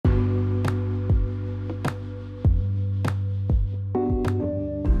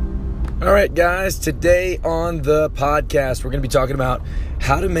All right, guys, today on the podcast, we're going to be talking about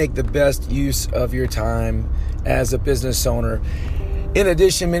how to make the best use of your time as a business owner. In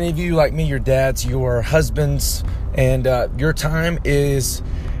addition, many of you, like me, your dads, your husbands, and your time is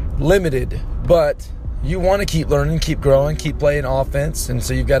limited, but you want to keep learning, keep growing, keep playing offense, and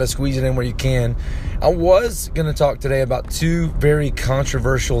so you've got to squeeze it in where you can. I was going to talk today about two very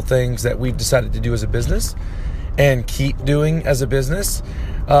controversial things that we've decided to do as a business and keep doing as a business.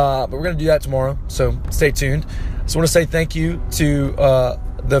 But we're going to do that tomorrow, so stay tuned. I just want to say thank you to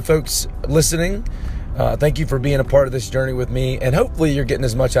the folks listening. Thank you for being a part of this journey with me, and hopefully you're getting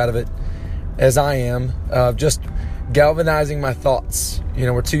as much out of it as I am, just galvanizing my thoughts. You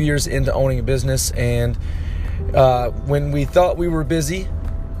know, we're 2 years into owning a business, and when we thought we were busy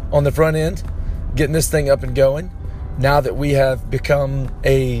on the front end, getting this thing up and going, now that we have become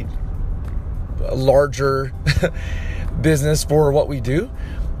a larger business for what we do,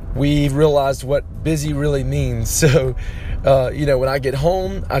 we realized what busy really means. So, when I get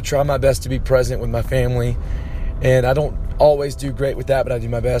home, I try my best to be present with my family, and I don't always do great with that, but I do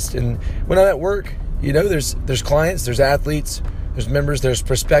my best. And when I'm at work, there's clients, there's athletes, there's members, there's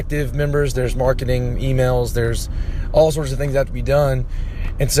prospective members, there's marketing, emails, there's all sorts of things that have to be done.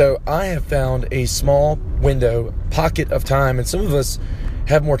 And so I have found a small window, pocket of time, and some of us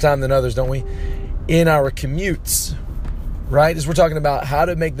have more time than others, don't we, in our commutes, right? As we're talking about how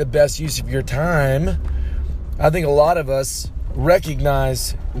to make the best use of your time, I think a lot of us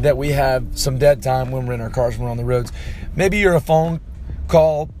recognize that we have some dead time when we're in our cars, when we're on the roads. Maybe you're a phone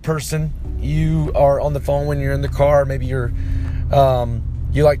call person. You are on the phone when you're in the car. Maybe you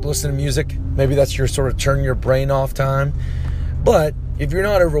like to listen to music. Maybe that's your sort of turn your brain off time. But if you're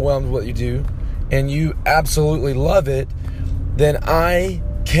not overwhelmed with what you do and you absolutely love it, then I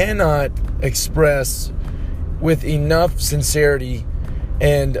cannot express with enough sincerity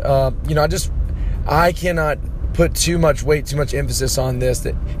and I cannot put too much weight, too much emphasis on this,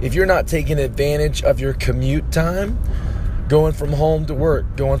 that if you're not taking advantage of your commute time, going from home to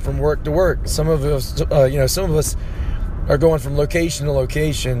work, going from work to work, some of us are going from location to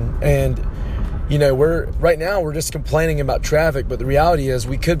location, and we're just complaining about traffic, but the reality is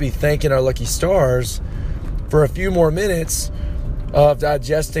we could be thanking our lucky stars for a few more minutes of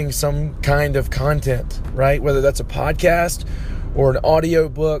digesting some kind of content, right? Whether that's a podcast or an audio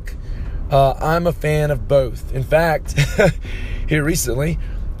book. I'm a fan of both. In fact, here recently,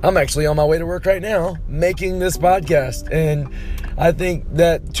 I'm actually on my way to work right now making this podcast. And I think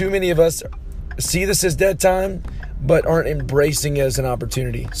that too many of us see this as dead time, but aren't embracing it as an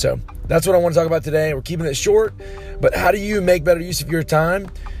opportunity. So that's what I want to talk about today. We're keeping it short, but how do you make better use of your time?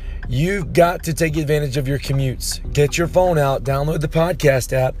 You've got to take advantage of your commutes. Get your phone out, download the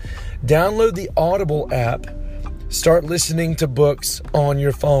podcast app, download the Audible app, start listening to books on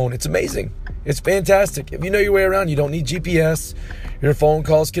your phone. It's amazing. It's fantastic. If you know your way around, you don't need GPS. Your phone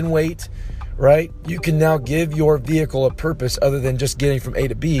calls can wait, right? You can now give your vehicle a purpose other than just getting from A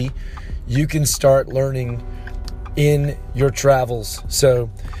to B. You can start learning in your travels. So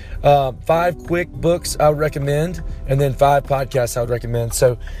 5 quick books I would recommend, and then 5 podcasts I would recommend.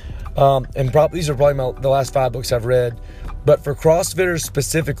 So, these are probably the last 5 books I've read. But for CrossFitters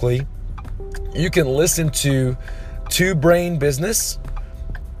specifically, you can listen to Two Brain Business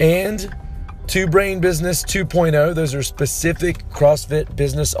and Two Brain Business 2.0. Those are specific CrossFit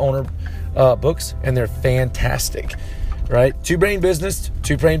business owner books, and they're fantastic, right? Two Brain Business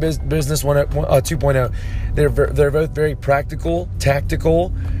 2.0. They're both very practical,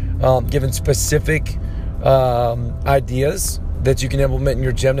 tactical, giving specific ideas that you can implement in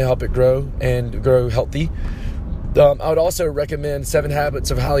your gym to help it grow and grow healthy. I would also recommend 7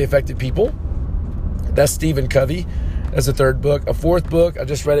 Habits of Highly Effective People. That's Stephen Covey as a 3rd book. A 4th book, I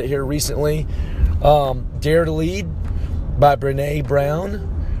just read it here recently, Dare to Lead by Brené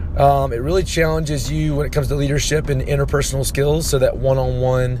Brown. It really challenges you when it comes to leadership and interpersonal skills, so that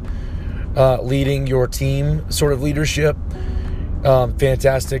one-on-one leading your team sort of leadership.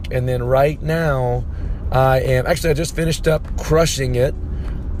 Fantastic. And then right now, I just finished up Crushing It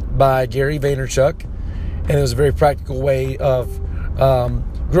by Gary Vaynerchuk, and it was a very practical way of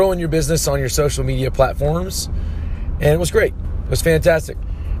growing your business on your social media platforms, and it was great. It was fantastic.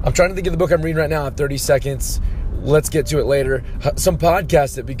 I'm trying to think of the book I'm reading right now. I have 30 seconds. Let's get to it later. Some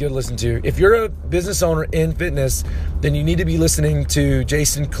podcasts that'd be good to listen to. If you're a business owner in fitness, then you need to be listening to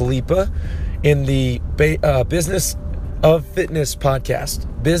Jason Khalipa in the Business of Fitness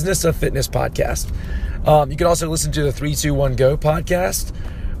podcast. Business of Fitness podcast. You can also listen to the 3-2-1 Go podcast.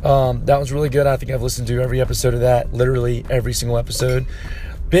 That was really good. I think I've listened to every episode of that, literally every single episode.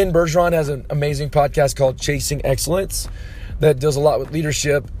 Ben Bergeron has an amazing podcast called Chasing Excellence. that deals a lot with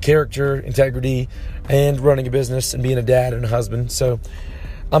leadership, character, integrity, and running a business and being a dad and a husband. So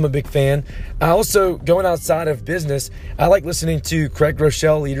I'm a big fan. I also, going outside of business, I like listening to Craig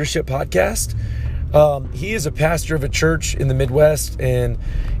Groeschel Leadership Podcast. He is a pastor of a church in the Midwest, and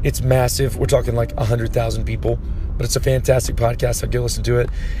it's massive. We're talking like 100,000 people, but it's a fantastic podcast. I'll go listen to it.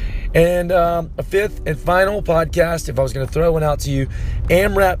 And a fifth and final podcast, if I was going to throw one out to you,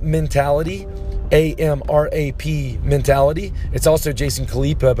 AMRAP Mentality, AMRAP Mentality. It's also Jason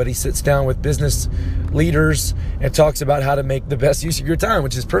Khalipa, but he sits down with business leaders and talks about how to make the best use of your time,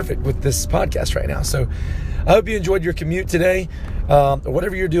 which is perfect with this podcast right now. So I hope you enjoyed your commute today.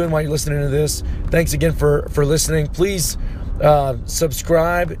 Whatever you're doing while you're listening to this, thanks again for listening. Please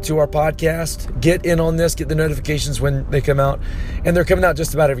subscribe to our podcast. Get in on this. Get the notifications when they come out. And they're coming out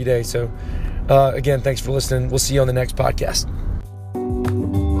just about every day. So again, thanks for listening. We'll see you on the next podcast.